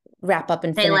 wrap up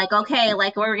and Say finish. like, okay,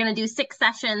 like we're gonna do 6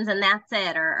 sessions and that's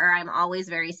it. Or I'm always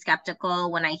very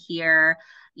skeptical when I hear,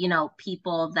 you know,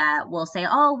 people that will say,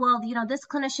 oh, well, you know, this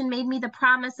clinician made me the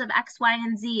promise of X, Y,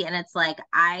 and Z. And it's like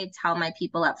I tell my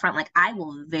people up front, like I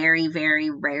will very,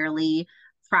 very rarely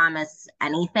promise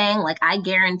anything. Like I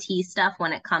guarantee stuff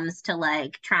when it comes to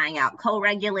like trying out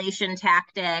co-regulation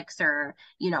tactics or,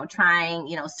 you know, trying,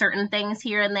 you know, certain things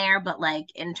here and there. But like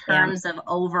in Yeah. terms of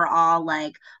overall,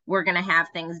 like we're going to have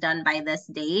things done by this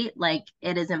date, like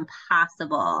it is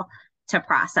impossible to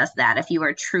process that if you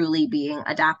are truly being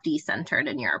adoptee centered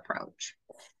in your approach.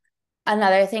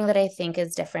 Another thing that I think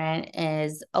is different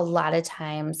is a lot of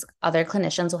times other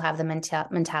clinicians will have the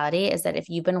mentality is that if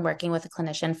you've been working with a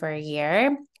clinician for a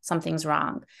year, something's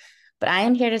wrong. But I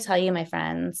am here to tell you, my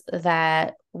friends,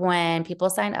 that when people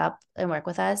sign up and work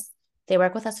with us, they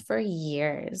work with us for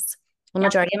years. The Yep.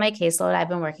 majority of my caseload I've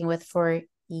been working with for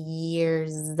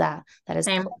years. That is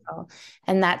Same. plural.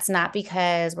 And that's not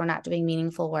because we're not doing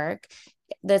meaningful work.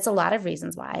 There's a lot of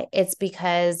reasons why. It's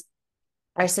because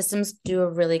our systems do a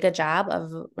really good job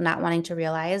of not wanting to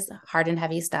realize hard and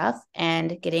heavy stuff,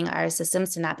 and getting our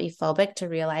systems to not be phobic to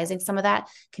realizing some of that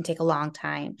can take a long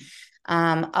time.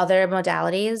 Other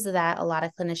modalities that a lot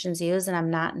of clinicians use, and I'm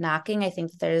not knocking, I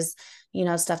think that there's, you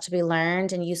know, stuff to be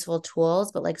learned and useful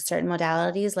tools, but like certain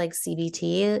modalities like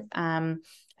CBT,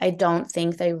 I don't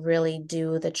think they really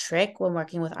do the trick when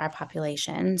working with our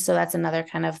population. So that's another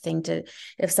kind of thing to,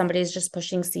 if somebody's just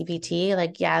pushing CBT,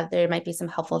 like, yeah, there might be some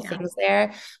helpful Yeah. things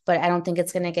there, but I don't think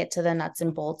it's going to get to the nuts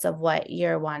and bolts of what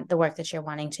the work that you're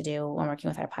wanting to do when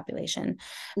working with our population.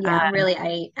 Yeah,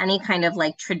 really, any kind of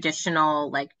like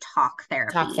traditional like talk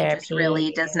Talk therapy just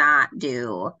really therapy. does not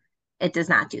do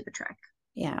the trick.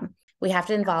 Yeah. We have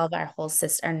to involve our whole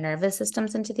our nervous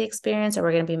systems into the experience, or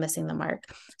we're going to be missing the mark.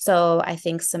 So I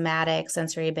think somatic,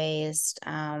 sensory based,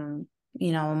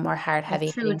 you know, more hard, Like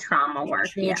heavy true hitting, trauma work.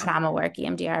 true Yeah. trauma work,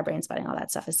 EMDR, brain spotting, all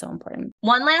that stuff is so important.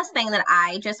 One last thing that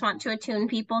I just want to attune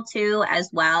people to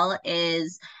as well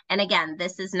is, and again,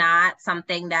 this is not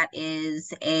something that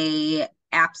is a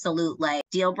absolute like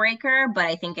deal breaker, but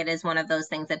I think it is one of those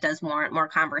things that does warrant more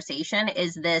conversation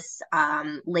is this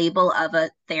label of a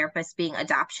therapist being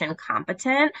adoption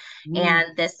competent. Mm.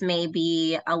 And this may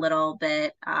be a little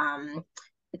bit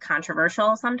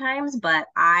controversial sometimes, but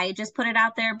I just put it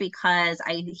out there because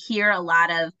I hear a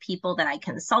lot of people that I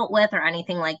consult with or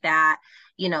anything like that,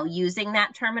 you know, using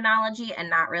that terminology and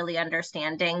not really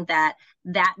understanding that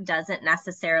that doesn't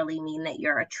necessarily mean that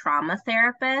you're a trauma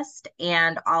therapist.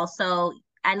 And also,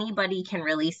 anybody can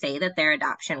really say that they're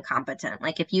adoption competent.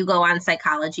 Like if you go on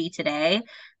Psychology Today,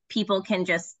 people can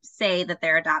just say that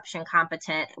they're adoption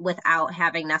competent without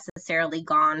having necessarily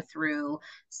gone through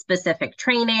specific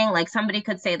training. Like somebody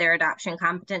could say they're adoption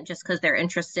competent just because they're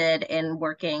interested in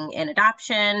working in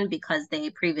adoption because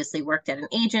they previously worked at an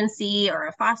agency or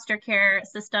a foster care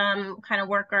system kind of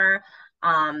worker.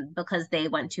 because they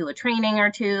went to a training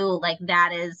or two. Like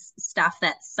that is stuff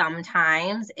that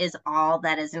sometimes is all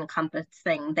that is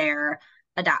encompassing their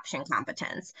adoption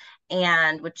competence.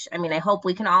 And which, I mean, I hope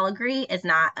we can all agree is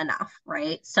not enough,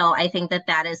 right? So I think that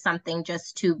that is something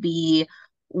just to be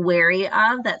wary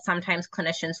of, that sometimes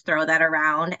clinicians throw that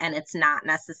around and it's not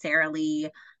necessarily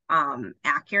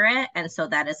accurate. And so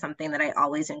that is something that I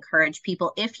always encourage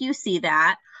people. If you see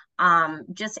that,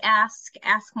 just ask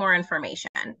more information.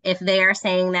 If they are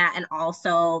saying that and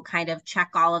also kind of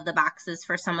check all of the boxes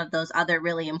for some of those other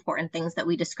really important things that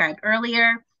we described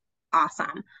earlier,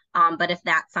 awesome. But if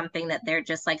that's something that they're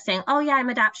just like saying, oh yeah, I'm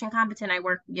adoption competent, I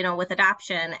work, with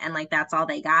adoption, and like that's all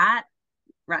they got,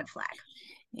 red flag.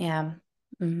 Yeah.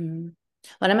 Mm-hmm.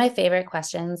 One of my favorite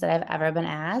questions that I've ever been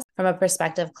asked from a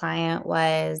prospective client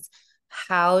was,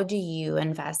 how do you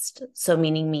invest? So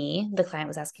meaning me, the client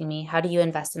was asking me, how do you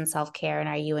invest in self-care and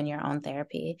are you in your own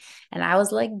therapy? And I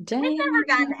was like, I've never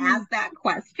gotten dang. asked that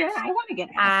question. I want to get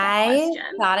asked that I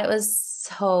question. thought it was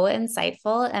so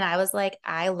insightful. And I was like,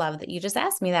 I love that you just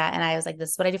asked me that. And I was like,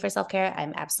 this is what I do for self-care.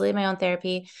 I'm absolutely my own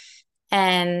therapy.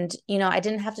 And, I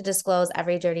didn't have to disclose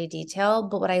every dirty detail,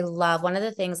 but what I love, one of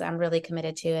the things I'm really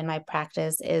committed to in my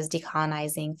practice is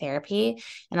decolonizing therapy.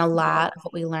 And a Mm-hmm. lot of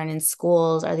what we learn in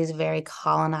schools are these very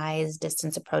colonized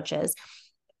distance approaches.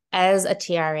 As a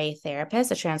TRA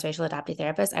therapist, a transracial adoptee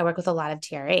therapist, I work with a lot of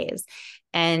TRAs.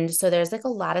 And so there's like a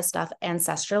lot of stuff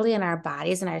ancestrally in our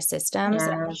bodies and our systems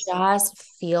that Yes. just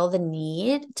feel the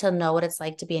need to know what it's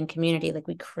like to be in community. Like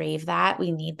we crave that,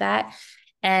 we need that.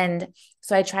 And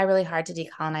so I try really hard to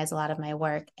decolonize a lot of my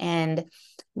work. And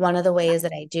one of the ways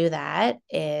that I do that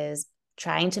is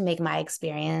trying to make my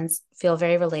experience feel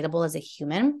very relatable as a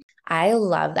human. I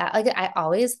love that. Like I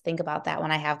always think about that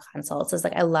when I have consults. Is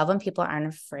like I love when people aren't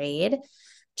afraid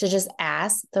to just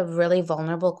ask the really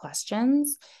vulnerable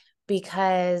questions,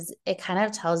 because it kind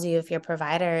of tells you if your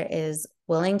provider is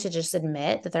willing to just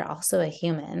admit that they're also a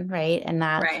human, right? And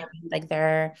not Right. like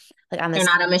they're like on They're this.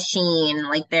 not a machine.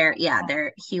 Like they're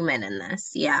human in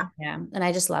this. Yeah. Yeah. And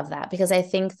I just love that, because I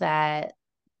think that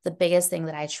the biggest thing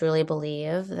that I truly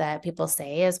believe that people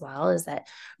say as well is that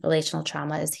relational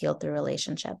trauma is healed through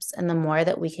relationships. And the more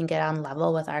that we can get on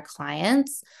level with our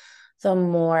clients, the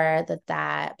more that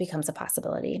that becomes a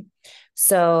possibility.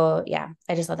 So, yeah,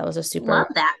 I just thought that was a Love super,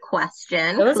 that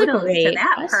question. it was a Kudos to great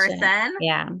that question. person.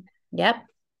 Yeah. Yep. I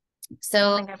don't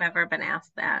So, think I've ever been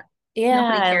asked that. yeah,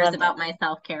 Nobody I cares loved it. about my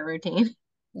self-care routine.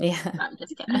 Yeah. I'm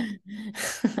just kidding.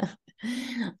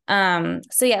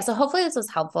 So yeah, so hopefully this was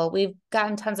helpful. We've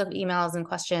gotten tons of emails and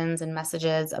questions and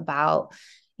messages about,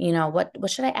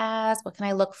 what should I ask? What can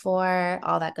I look for?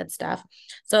 All that good stuff.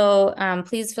 So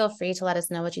please feel free to let us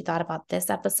know what you thought about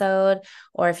this episode,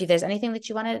 or if there's anything that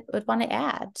you would want to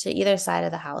add to either side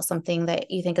of the house, something that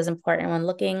you think is important when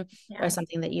looking, Yeah. or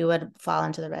something that you would fall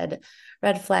into the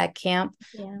red flag camp.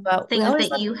 Yeah. But we Things always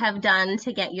that love. you have done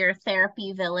to get your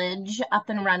therapy village up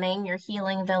and running, your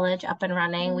healing village up and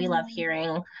running. We love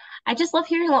hearing. I just love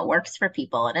hearing what works for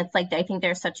people. And it's like, I think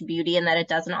there's such beauty in that it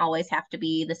doesn't always have to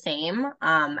be the same.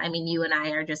 I mean, you and I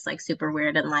are just like super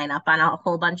weird and line up on a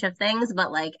whole bunch of things,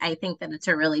 but like, I think that it's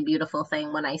a really beautiful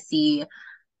thing when I see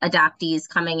adoptees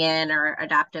coming in or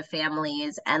adoptive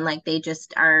families and like they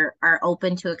just are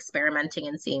open to experimenting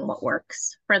and seeing what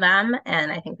works for them.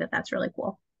 And I think that that's really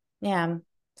cool. Yeah.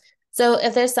 So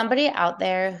if there's somebody out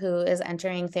there who is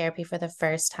entering therapy for the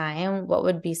first time, what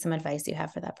would be some advice you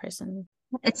have for that person?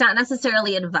 It's not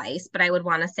necessarily advice, but I would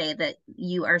want to say that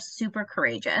you are super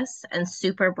courageous and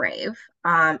super brave.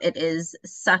 It is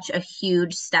such a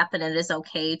huge step, and it is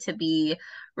okay to be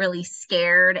really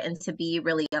scared and to be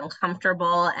really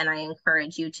uncomfortable. And I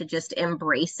encourage you to just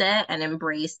embrace it and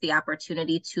embrace the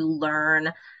opportunity to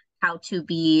learn how to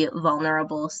be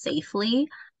vulnerable safely.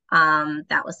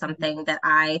 That was something that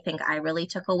I think I really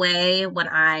took away when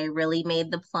I really made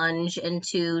the plunge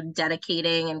into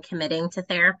dedicating and committing to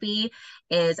therapy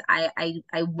is I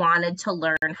wanted to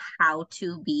learn how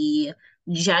to be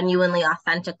genuinely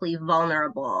authentically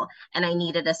vulnerable, and I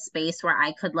needed a space where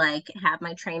I could like have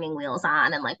my training wheels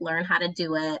on and like learn how to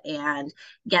do it and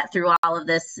get through all of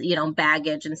this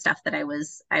baggage and stuff that I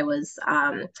was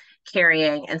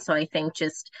carrying. And so I think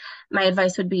just my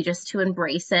advice would be just to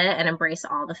embrace it and embrace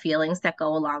all the feelings that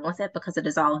go along with it, because it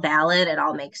is all valid, it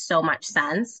all makes so much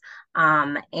sense.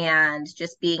 And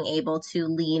just being able to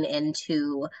lean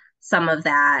into some of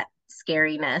that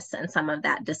scariness and some of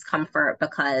that discomfort,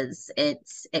 because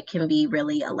it can be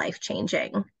really a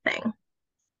life-changing thing.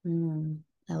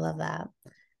 I love that. I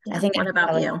Yeah. think I What would about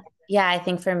probably, you? yeah, I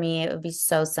think for me, it would be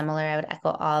so similar. I would echo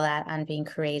all that on being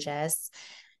courageous.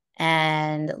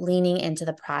 and leaning into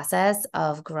the process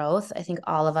of growth. I think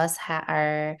all of us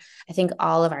I think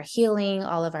all of our healing,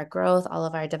 all of our growth, all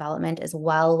of our development is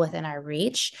well within our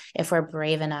reach if we're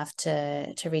brave enough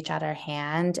to reach out our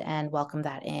hand and welcome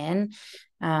that in.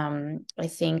 I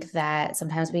think that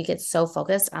sometimes we get so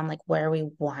focused on like where we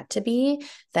want to be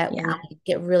that we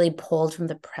get really pulled from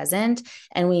the present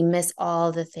and we miss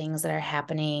all the things that are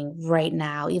happening right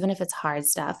now, even if it's hard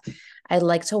stuff. I'd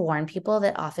like to warn people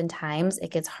that oftentimes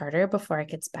it gets harder before it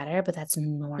gets better, but that's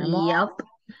normal Yep.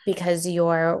 because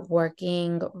you're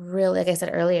working really, like I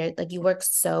said earlier, like you work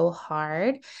so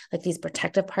hard, like these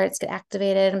protective parts get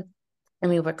activated. And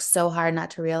we work so hard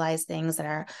not to realize things that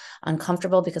are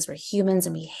uncomfortable because we're humans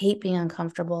and we hate being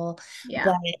uncomfortable. Yeah.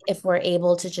 But if we're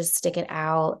able to just stick it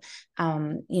out,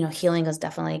 healing is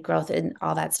definitely growth and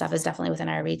all that stuff is definitely within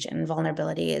our reach. And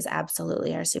vulnerability is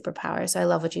absolutely our superpower. So I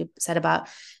love what you said about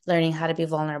learning how to be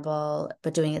vulnerable,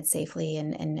 but doing it safely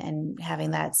and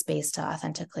having that space to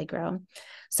authentically grow.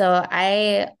 So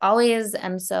I always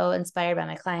am so inspired by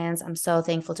my clients. I'm so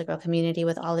thankful to grow community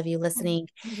with all of you listening.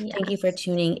 Yes. Thank you for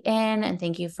tuning in and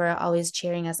thank you for always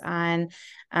cheering us on.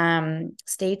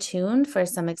 Stay tuned for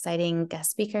some exciting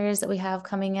guest speakers that we have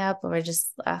coming up. We're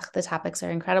just, the topics are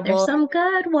incredible. There's some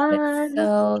good It's ones.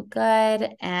 so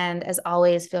good. And as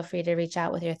always, feel free to reach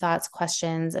out with your thoughts,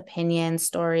 questions, opinions,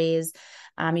 stories.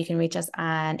 You can reach us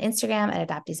on Instagram at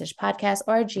Adoptees Podcast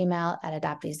or Gmail at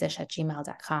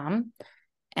adopteesdish@gmail.com.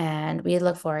 And we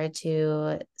look forward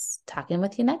to talking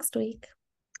with you next week.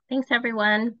 Thanks,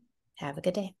 everyone. Have a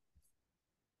good day.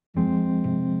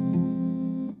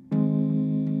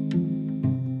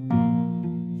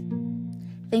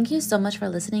 Thank you so much for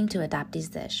listening to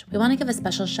Adoptees Dish. We want to give a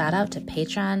special shout out to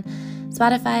Patreon,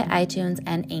 Spotify, iTunes,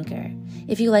 and Anchor.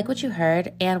 If you like what you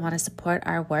heard and want to support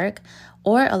our work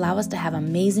or allow us to have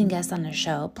amazing guests on the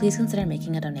show, please consider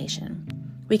making a donation.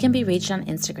 We can be reached on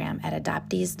Instagram at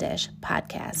Adoptees Dish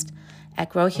Podcast, at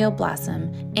Grow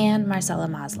Blossom, and Marcella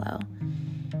Maslow.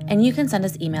 And you can send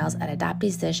us emails at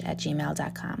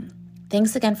adopteesdish@gmail.com.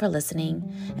 Thanks again for listening,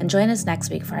 and join us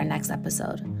next week for our next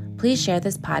episode. Please share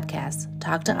this podcast,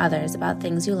 talk to others about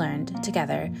things you learned.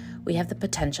 Together, we have the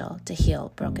potential to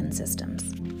heal broken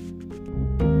systems.